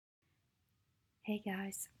Hey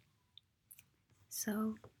guys,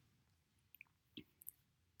 so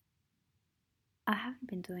I haven't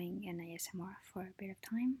been doing an ASMR for a bit of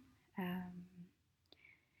time, um,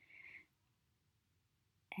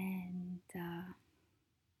 and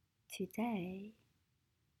today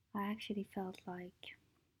I actually felt like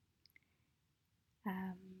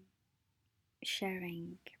um,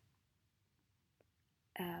 sharing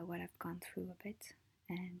what I've gone through a bit,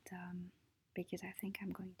 and because I think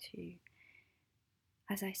I'm going to,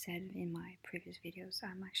 as I said in my previous videos,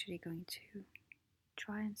 I'm actually going to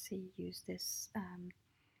try and use this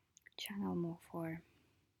channel more for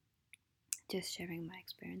just sharing my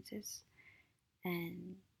experiences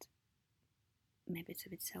and maybe it's a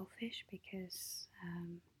bit selfish because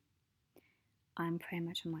I'm pretty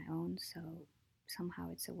much on my own, so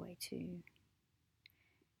somehow it's a way to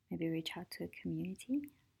maybe reach out to a community.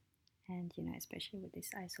 And especially with this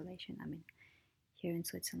isolation, I mean, here in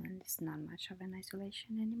Switzerland, it's not much of an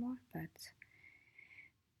isolation anymore, but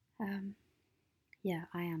um, yeah,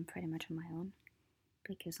 I am pretty much on my own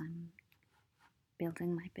because I'm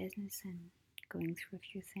building my business and going through a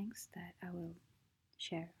few things that I will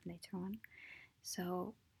share later on.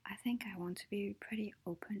 So I think I want to be pretty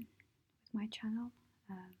open with my channel.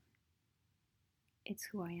 Um, it's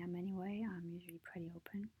who I am anyway. I'm usually pretty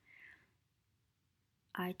open.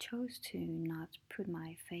 I chose to not put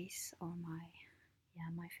my face or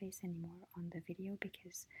my face anymore on the video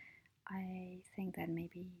because I think that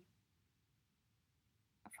maybe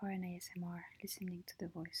for an ASMR, listening to the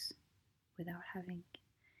voice without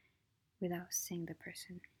seeing the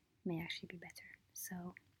person may actually be better. So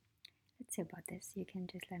let's see about this. You can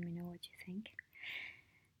just let me know what you think.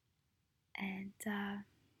 And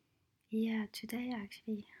yeah, today I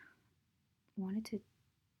actually wanted to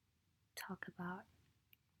talk about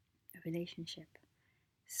a relationship.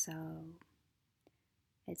 So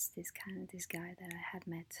it's this guy that I had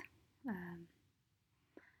met. Um,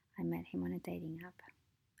 I met him on a dating app.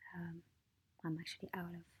 Um, I'm actually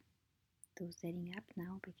out of those dating apps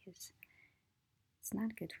now because it's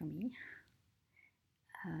not good for me.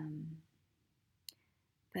 Um,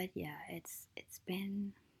 but yeah, it's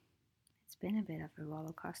been a bit of a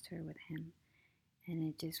roller coaster with him, and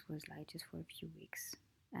it just was like just for a few weeks,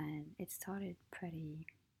 and it started pretty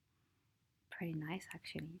nice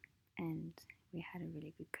actually, and we had a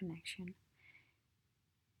really good connection.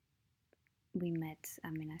 We met. I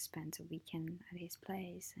mean, I spent a weekend at his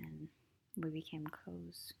place, and we became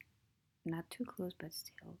close. Not too close, but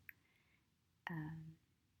still. Um,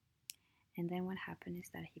 and then what happened is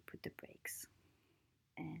that he put the brakes,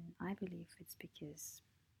 and I believe it's because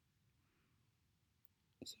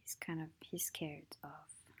he's scared of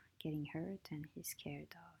getting hurt, and he's scared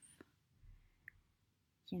of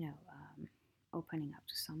opening up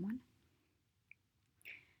to someone.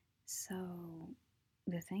 So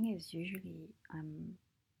the thing is, usually I'm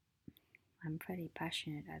pretty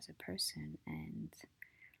passionate as a person, and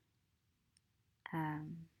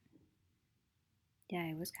um, yeah,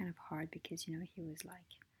 it was kind of hard because he was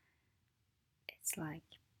like, it's like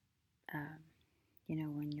um,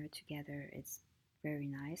 when you're together, it's very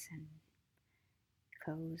nice and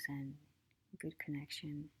close and good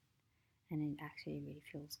connection, and it actually really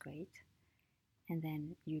feels great. And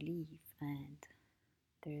then you leave, and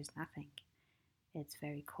there's nothing. It's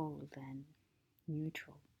very cold and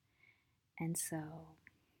neutral. And so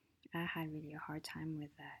I had really a hard time with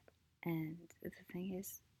that. And the thing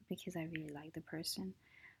is, because I really like the person,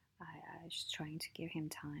 I was trying to give him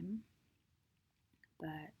time,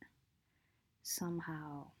 but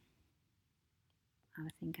somehow I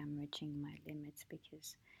think I'm reaching my limits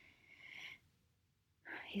because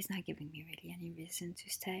he's not giving me really any reason to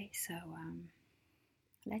stay. So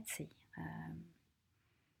let's see.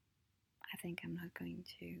 I think I'm not going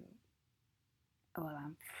to. Well,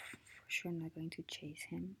 I'm for sure not going to chase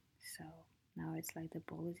him. So now it's like the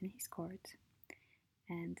ball is in his court,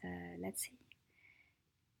 and let's see.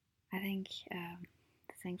 I think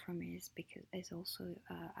the thing for me is because it's also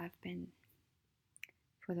I've been,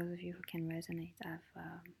 for those of you who can resonate,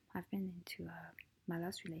 I've been into my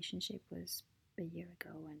last relationship was a year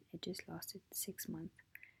ago, and it just lasted 6 months.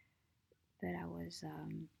 But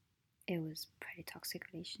it was pretty toxic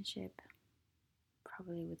relationship,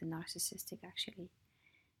 probably with a narcissistic actually,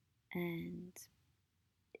 and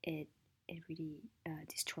it it really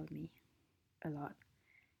destroyed me a lot.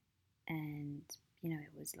 And it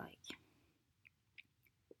was like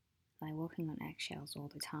walking on eggshells all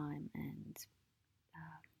the time, and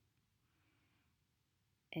uh,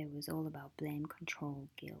 it was all about blame, control,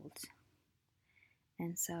 guilt.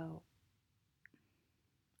 And so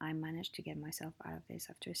I managed to get myself out of this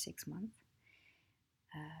after 6 months.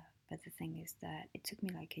 But the thing is that it took me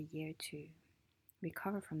like a year to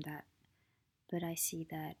recover from that, but I see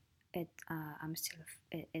that I'm still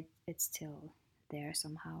it's still there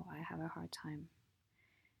somehow. I have a hard time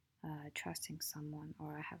trusting someone,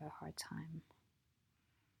 or I have a hard time,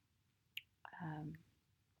 um,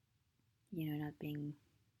 not being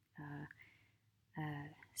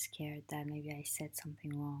scared that maybe I said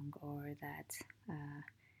something wrong, or that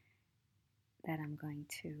I'm going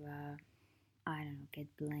to I don't know,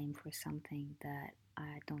 get blamed for something that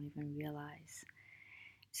I don't even realize.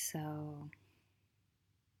 So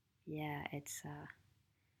yeah, it's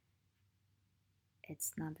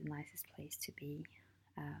not the nicest place to be.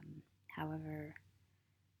 However,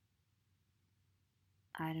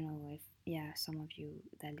 I don't know if some of you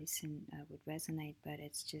that listen would resonate, but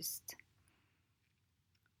it's just,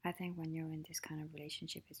 I think when you're in this kind of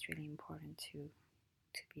relationship, it's really important to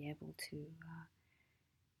be able to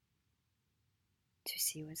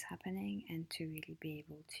see what's happening, and to really be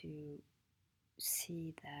able to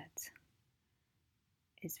see that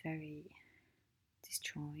it's very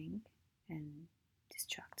destroying and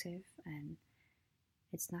destructive, and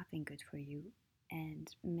it's nothing good for you. And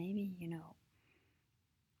maybe,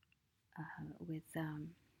 with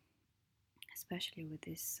especially with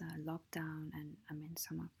this lockdown, and I mean,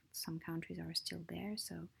 some countries are still there,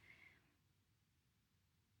 so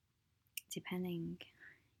depending,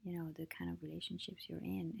 the kind of relationships you're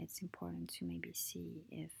in, it's important to maybe see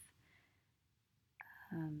if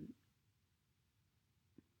um,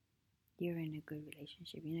 you're in a good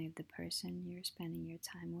relationship. If the person you're spending your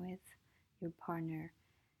time with, your partner,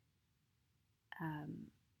 um,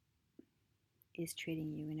 is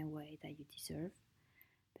treating you in a way that you deserve.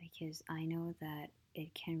 Because I know that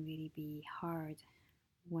it can really be hard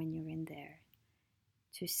when you're in there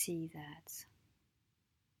to see that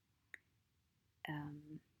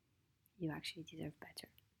you actually deserve better.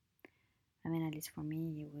 I mean, at least for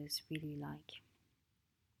me, it was really like,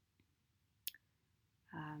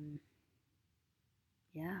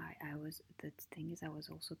 yeah, I was, the thing is, I was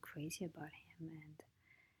also crazy about him, and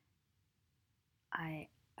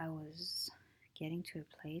I was getting to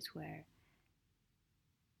a place where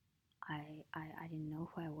I didn't know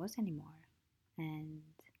who I was anymore. And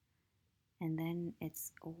then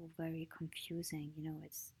it's all very confusing,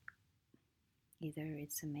 it's either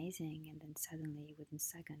it's amazing, and then suddenly within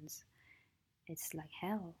seconds it's like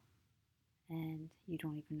hell, and you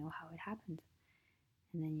don't even know how it happened.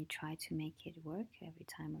 And then you try to make it work every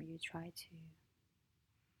time, or you try to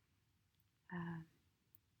uh,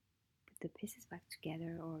 put the pieces back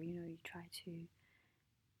together, or you try to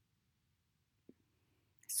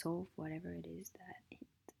solve whatever it is that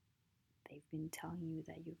they've been telling you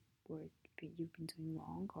that you've been doing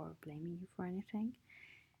wrong, or blaming you for anything.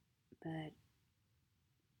 But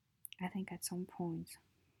I think at some point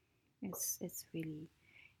it's really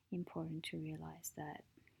important to realize that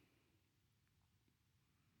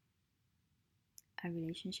a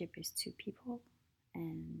relationship is two people,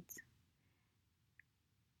 and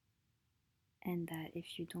that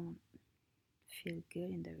if you don't feel good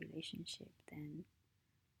in the relationship, then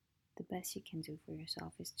the best you can do for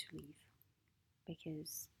yourself is to leave,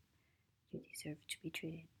 because you deserve to be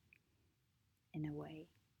treated in a way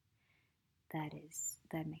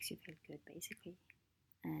that makes you feel good, basically.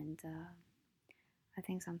 And I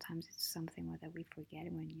think sometimes it's something that we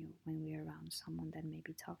forget when we're around someone that may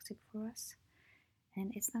be toxic for us.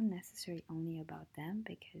 And it's not necessarily only about them,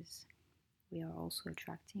 because we are also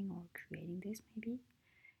attracting or creating this, maybe.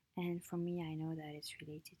 And for me, I know that it's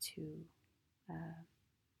related to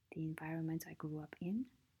the environment I grew up in.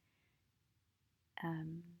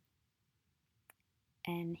 Um,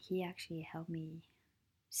 and he actually helped me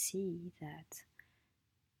see that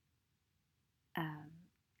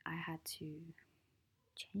I had to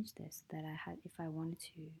change this, that if I wanted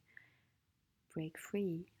to break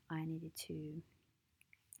free, I needed to,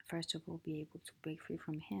 first of all, be able to break free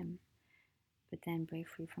from him, but then break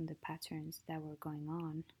free from the patterns that were going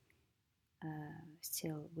on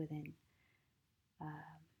still within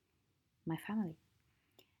my family.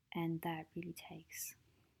 And that really takes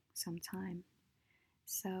some time.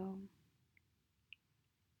 So,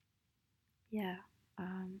 yeah,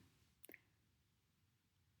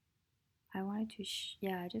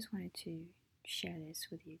 I just wanted to share this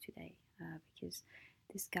with you today, because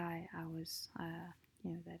this guy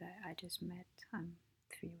that I just met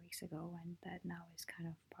 3 weeks ago, and that now is kind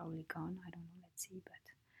of probably gone. I don't know, let's see, but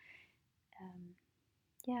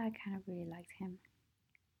yeah, I kind of really liked him,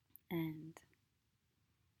 and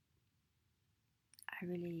I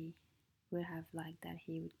really would have liked that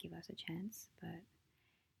he would give us a chance, but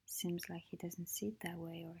seems like he doesn't see it that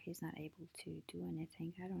way, or he's not able to do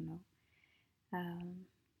anything. I don't know. Um,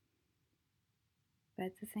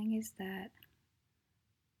 but the thing is that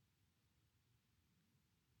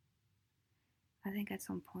I think at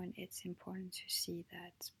some point it's important to see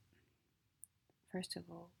that, first of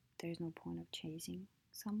all, there's no point of chasing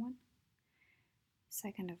someone.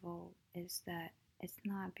 Second of all, is that it's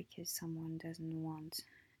not because someone doesn't want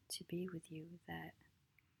to be with you that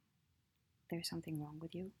there's something wrong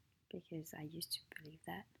with you, because I used to believe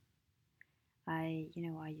that. I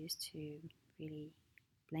used to really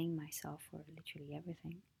blame myself for literally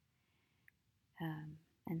everything. Um,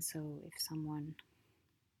 and so if someone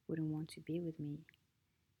wouldn't want to be with me,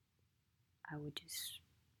 I would just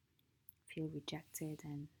feel rejected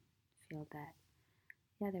and feel that,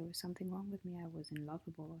 yeah, there was something wrong with me. I wasn't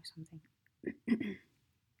lovable or something.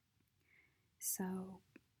 So,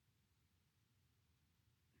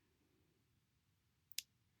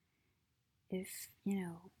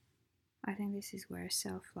 I think this is where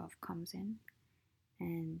self love comes in,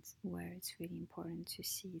 and where it's really important to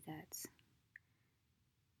see that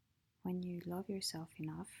when you love yourself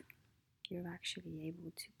enough, you're actually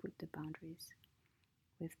able to put the boundaries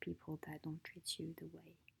with people that don't treat you the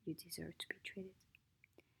way you deserve to be treated.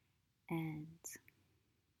 And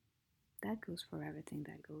that goes for everything,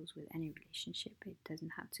 that goes with any relationship. It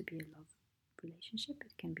doesn't have to be a love relationship,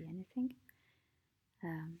 it can be anything.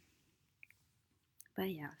 Um, but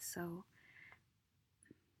yeah, so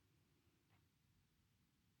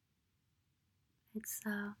it's,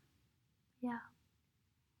 yeah,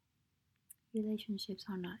 relationships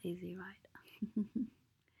are not easy, right?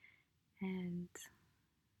 And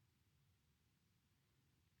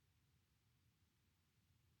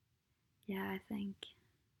yeah, I think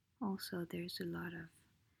also there's a lot of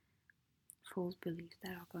false beliefs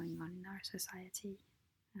that are going on in our society,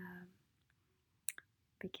 um,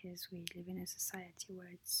 because we live in a society where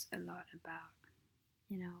it's a lot about,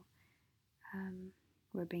 you know, um,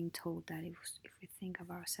 we're being told that if we think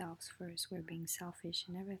of ourselves first, we're being selfish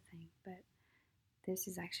and everything. But this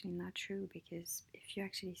is actually not true, because if you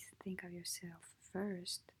actually think of yourself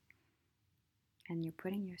first and you're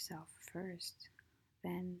putting yourself first,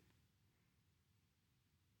 then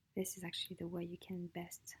this is actually the way you can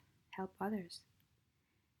best help others.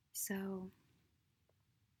 So,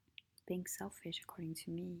 being selfish, according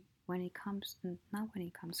to me, when it comes, not when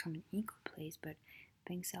it comes from an ego place, but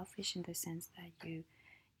being selfish in the sense that you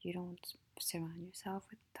don't surround yourself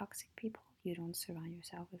with toxic people, you don't surround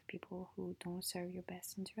yourself with people who don't serve your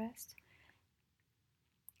best interest.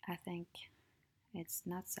 I think it's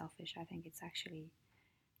not selfish. I think it's actually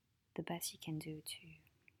the best you can do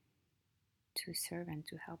to serve and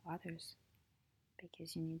to help others,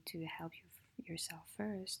 because you need to help yourself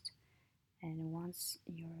first. And once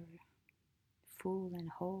you're full and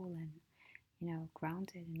whole and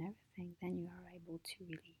grounded and everything, then you are able to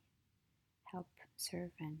really help,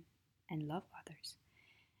 serve, and love others.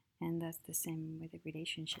 And that's the same with a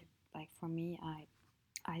relationship. Like for me,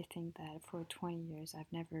 I think that for 20 years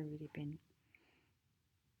I've never really been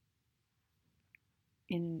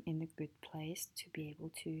in a good place to be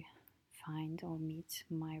able to find or meet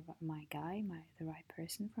my guy, the right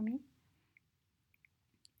person for me.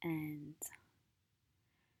 And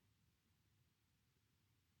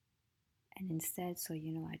instead, so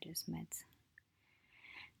I just met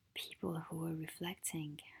people who were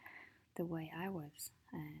reflecting the way I was,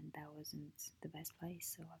 and that wasn't the best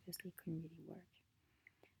place, so obviously it couldn't really work.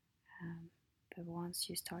 But once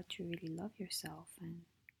you start to really love yourself and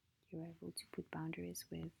you're able to put boundaries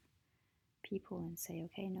with people and say,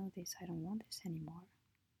 okay, no, I don't want this anymore,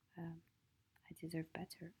 I deserve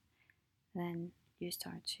better, then you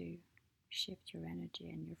start to shift your energy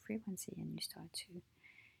and your frequency, and you start to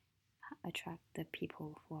attract the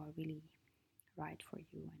people who are really right for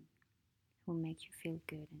you and who make you feel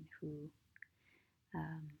good, and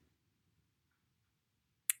um,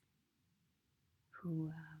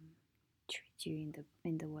 who treat you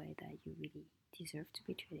in the way that you really deserve to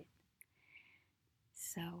be treated.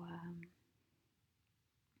 So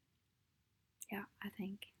yeah, I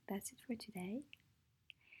think that's it for today.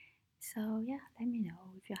 So yeah, let me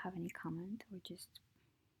know if you have any comment or just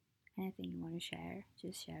anything you want to share.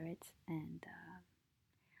 Just share it, and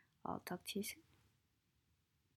I'll talk to you soon.